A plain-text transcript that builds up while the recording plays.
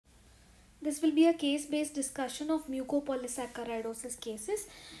This will be a case-based discussion of mucopolysaccharidosis cases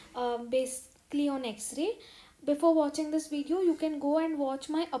basically on X-ray. Before watching this video, you can go and watch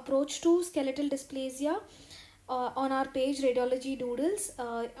my approach to skeletal dysplasia on our page Radiology Doodles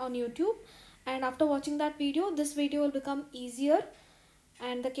on YouTube. And after watching that video, this video will become easier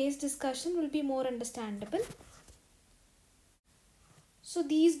and the case discussion will be more understandable. So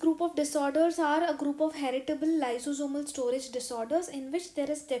these group of disorders are a group of heritable lysosomal storage disorders in which there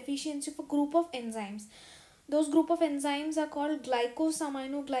is deficiency of a group of enzymes. Those group of enzymes are called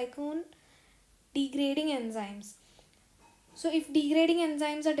glycosaminoglycan degrading enzymes. So if degrading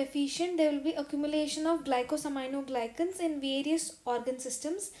enzymes are deficient, there will be accumulation of glycosaminoglycans in various organ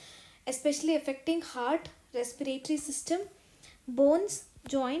systems, especially affecting heart, respiratory system, bones,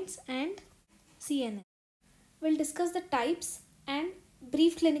 joints and CNS. We'll discuss the types and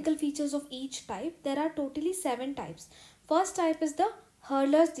brief clinical features of each type. There are totally 7 types. First type is the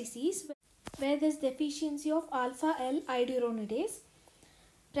Hurler's disease, where there is deficiency of alpha-L iduronidase,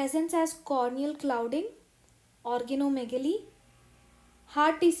 presence as corneal clouding, organomegaly,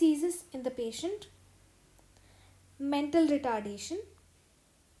 heart diseases in the patient, mental retardation,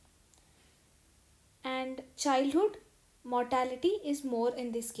 and childhood mortality is more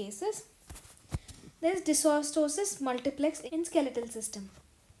in these cases. There is dysostosis multiplex in skeletal system.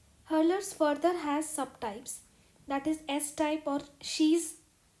 Hurler's further has subtypes, that is S-type or Shee's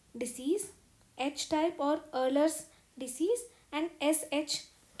disease, H-type or Hurler's disease, and SH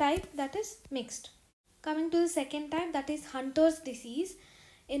type, that is mixed. Coming to the second type, that is Hunter's disease,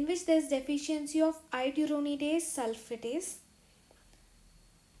 in which there is deficiency of iduronidase sulfatase.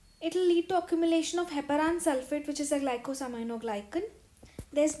 It will lead to accumulation of heparan sulfate, which is a glycosaminoglycan.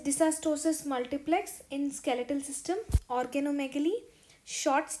 There is dysostosis multiplex in skeletal system, organomegaly,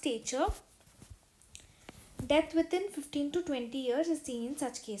 short stature. Death within 15 to 20 years is seen in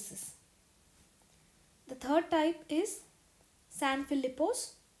such cases. The third type is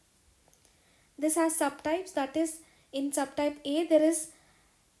Sanfilippo's. This has subtypes, that is in subtype A there is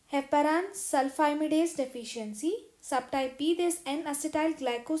heparan sulfamidase deficiency. Subtype B there is N-acetyl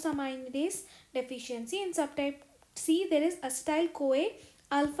glycosaminidase deficiency. In subtype C there is acetyl-CoA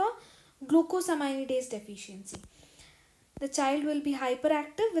alpha glucosaminidase deficiency. The child will be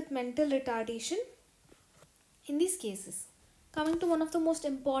hyperactive with mental retardation in these cases. Coming to one of the most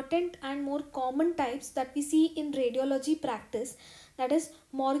important and more common types that we see in radiology practice, that is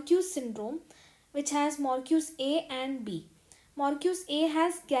Morquios syndrome, which has Morquios A and B. Morquios A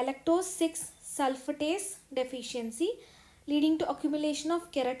has galactose 6 sulfatase deficiency, leading to accumulation of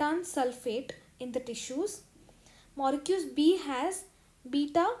keratan sulfate in the tissues. Morquios B has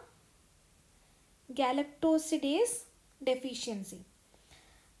beta galactosidase deficiency.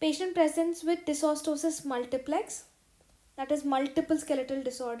 Patient presents with dysostosis multiplex, that is multiple skeletal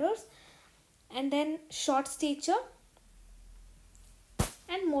disorders, and then short stature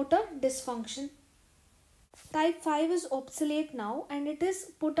and motor dysfunction. Type 5 is obsolete now and it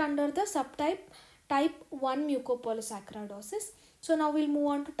is put under the subtype type 1 mucopolysaccharidosis. So now we'll move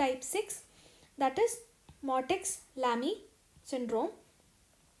on to type 6, that is Mortex-Lamy syndrome,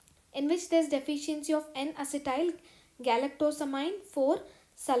 in which there is deficiency of N-acetyl galactosamine 4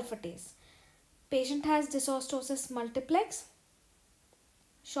 sulfatase. Patient has dysostosis multiplex,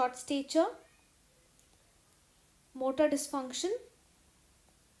 short stature, motor dysfunction,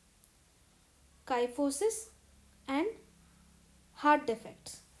 kyphosis and heart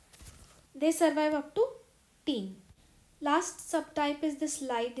defects. They survive up to teen. Last subtype is this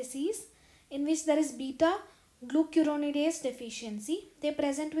Lie disease, in which there is beta glucuronidase deficiency. They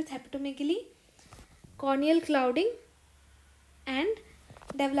present with hepatomegaly, corneal clouding and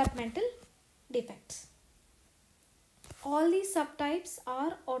developmental defects. All these subtypes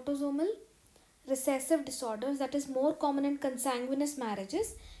are autosomal recessive disorders, that is more common in consanguineous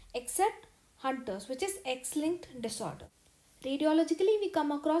marriages, except Hunter's, which is X-linked disorder. Radiologically, we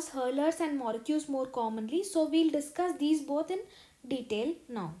come across Hurler's and Morquios more commonly, so we'll discuss these both in detail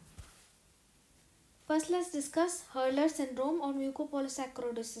now. First, let's discuss Hurler syndrome or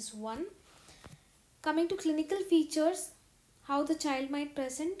mucopolysaccharidosis 1. Coming to clinical features, how the child might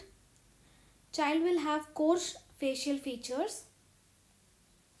present. Child will have coarse facial features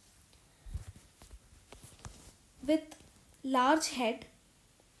with large head,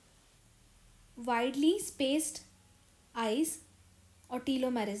 widely spaced eyes or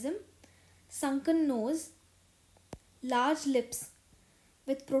telomerism, sunken nose, large lips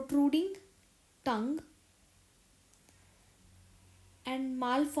with protruding tongue and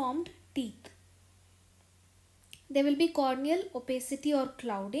malformed teeth. There will be corneal opacity or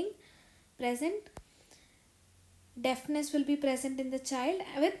clouding present, deafness will be present in the child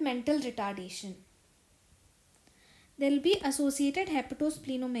with mental retardation. There will be associated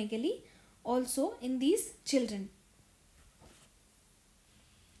hepatosplenomegaly also in these children.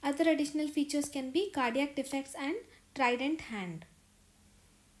 Other additional features can be cardiac defects and trident hand.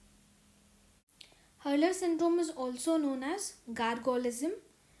 Hurler syndrome is also known as gargoylism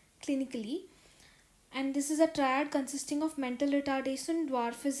clinically, and this is a triad consisting of mental retardation,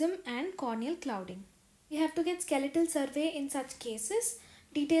 dwarfism and corneal clouding. We have to get skeletal survey in such cases.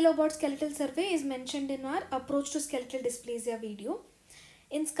 Detail about skeletal survey is mentioned in our approach to skeletal dysplasia video.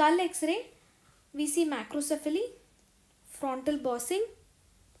 In skull x-ray, we see macrocephaly, frontal bossing,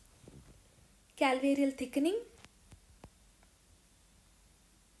 calvarial thickening.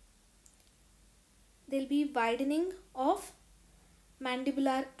 There will be widening of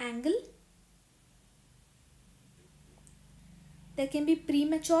mandibular angle. There can be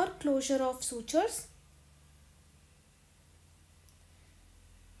premature closure of sutures.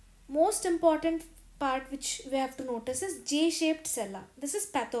 Most important part which we have to notice is J-shaped sella. This is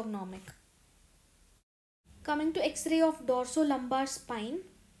pathognomic. Coming to X-ray of dorsolumbar spine,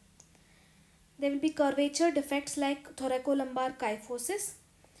 there will be curvature defects like thoracolumbar kyphosis,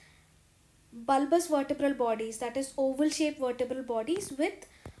 bulbous vertebral bodies, that is oval shaped vertebral bodies with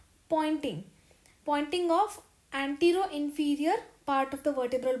pointing of antero-inferior part of the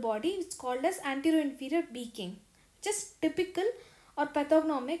vertebral body, which is called as antero-inferior beaking, which is typical or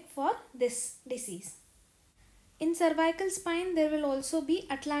pathognomic for this disease. In cervical spine, there will also be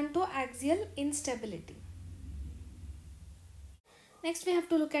atlantoaxial instability. Next, we have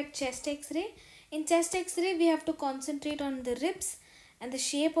to look at chest X-ray. In chest X-ray, we have to concentrate on the ribs and the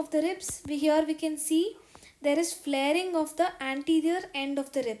shape of the ribs. Here we can see there is flaring of the anterior end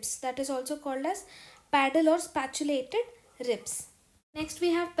of the ribs, that is also called as paddle or spatulated ribs. Next,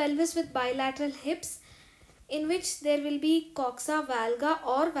 we have pelvis with bilateral hips, in which there will be coxa, valga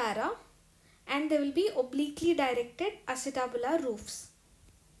or vara, and there will be obliquely directed acetabular roofs.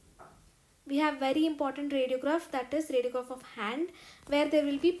 We have very important radiograph, that is radiograph of hand, where there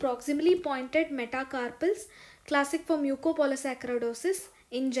will be proximally pointed metacarpals, classic for mucopolysaccharidosis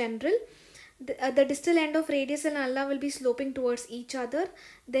in general. The distal end of radius and ulna will be sloping towards each other.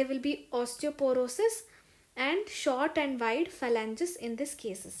 There will be osteoporosis and short and wide phalanges in these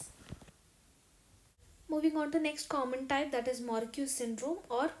cases. Moving on to next common type, that is Morquios syndrome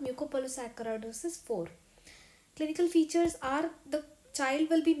or mucopolysaccharidosis 4. Clinical features are the child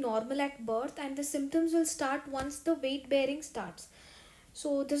will be normal at birth and the symptoms will start once the weight bearing starts.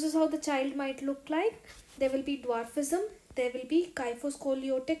 So this is how the child might look like. There will be dwarfism, there will be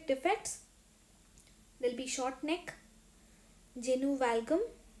kyphoscoliotic defects, there will be short neck, genu valgum,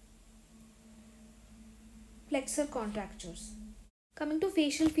 flexor contractures. Coming to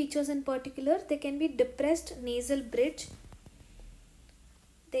facial features in particular, there can be depressed nasal bridge,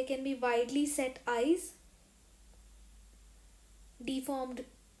 there can be widely set eyes, deformed,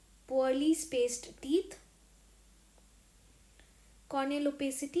 poorly spaced teeth, corneal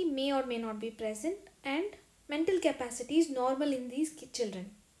opacity may or may not be present, and mental capacity is normal in these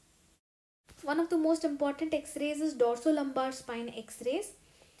children. One of the most important X-rays is dorsolumbar spine X-rays.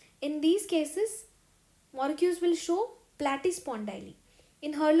 In these cases, Morquios will show platyspondyly.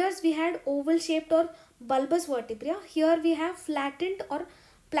 In Hurler's, we had oval shaped or bulbous vertebra. Here we have flattened or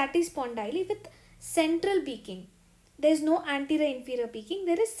platyspondyly with central beaking. There is no anterior inferior beaking,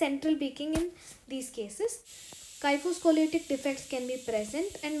 there is central beaking in these cases. Kyphoscoliotic defects can be present,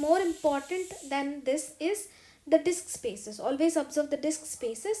 and more important than this is the disc spaces. Always observe the disc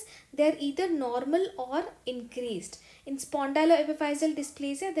spaces. They are either normal or increased. In spondyloepiphyseal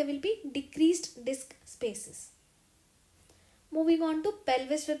dysplasia, there will be decreased disc spaces. Moving on to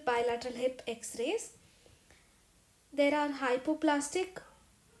pelvis with bilateral hip X-rays. There are hypoplastic,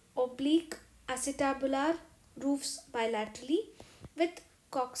 oblique, acetabular roofs bilaterally with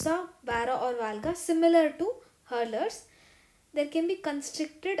coxa, vara or valga similar to Hurler's. There can be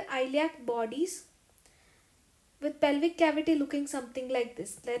constricted iliac bodies with pelvic cavity looking something like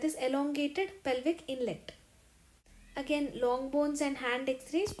this. That is elongated pelvic inlet. Again, long bones and hand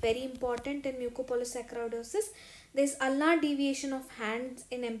X-rays very important in mucopolysaccharidosis. There is ulnar deviation of hands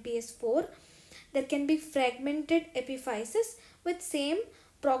in MPS 4. There can be fragmented epiphysis with same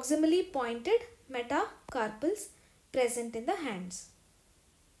proximally pointed metacarpals present in the hands.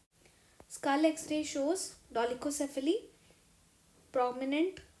 Skull X-ray shows dolichocephaly,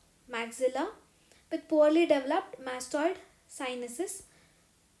 prominent maxilla with poorly developed mastoid sinuses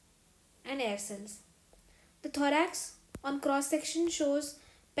and air cells. The thorax on cross section shows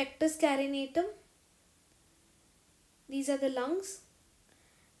pectus carinatum. These are the lungs.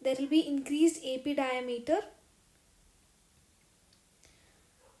 There will be increased AP diameter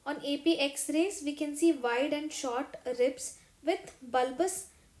On AP X-rays, we can see wide and short ribs with bulbous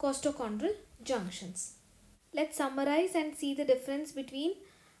costochondral junctions. Let's summarize and see the difference between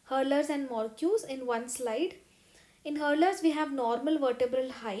Hurlers and Morquios in one slide. In Hurlers, we have normal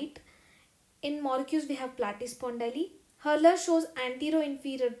vertebral height. In Morquios, we have platyspondyly. Hurler shows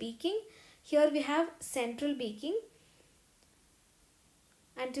antero-inferior beaking. Here we have central beaking.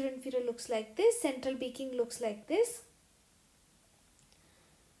 Antero-inferior looks like this. Central beaking looks like this.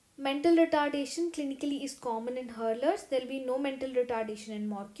 Mental retardation clinically is common in Hurlers. There will be no mental retardation in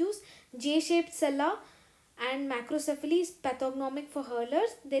Morquios. J-shaped sella and macrocephaly is pathognomic for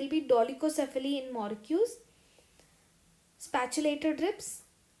Hurlers. There will be dolichocephaly in Morquios. Spatulated ribs.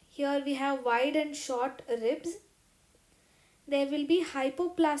 Here we have wide and short ribs. There will be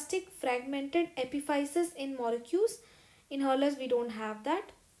hypoplastic fragmented epiphysis in Morquios. In Hurlers we don't have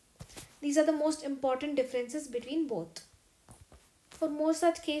that. These are the most important differences between both. For more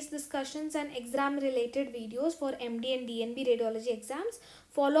such case discussions and exam related videos for MD and DNB radiology exams,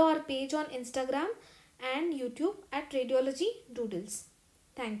 follow our page on Instagram and YouTube at Radiology Doodles.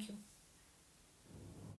 Thank you.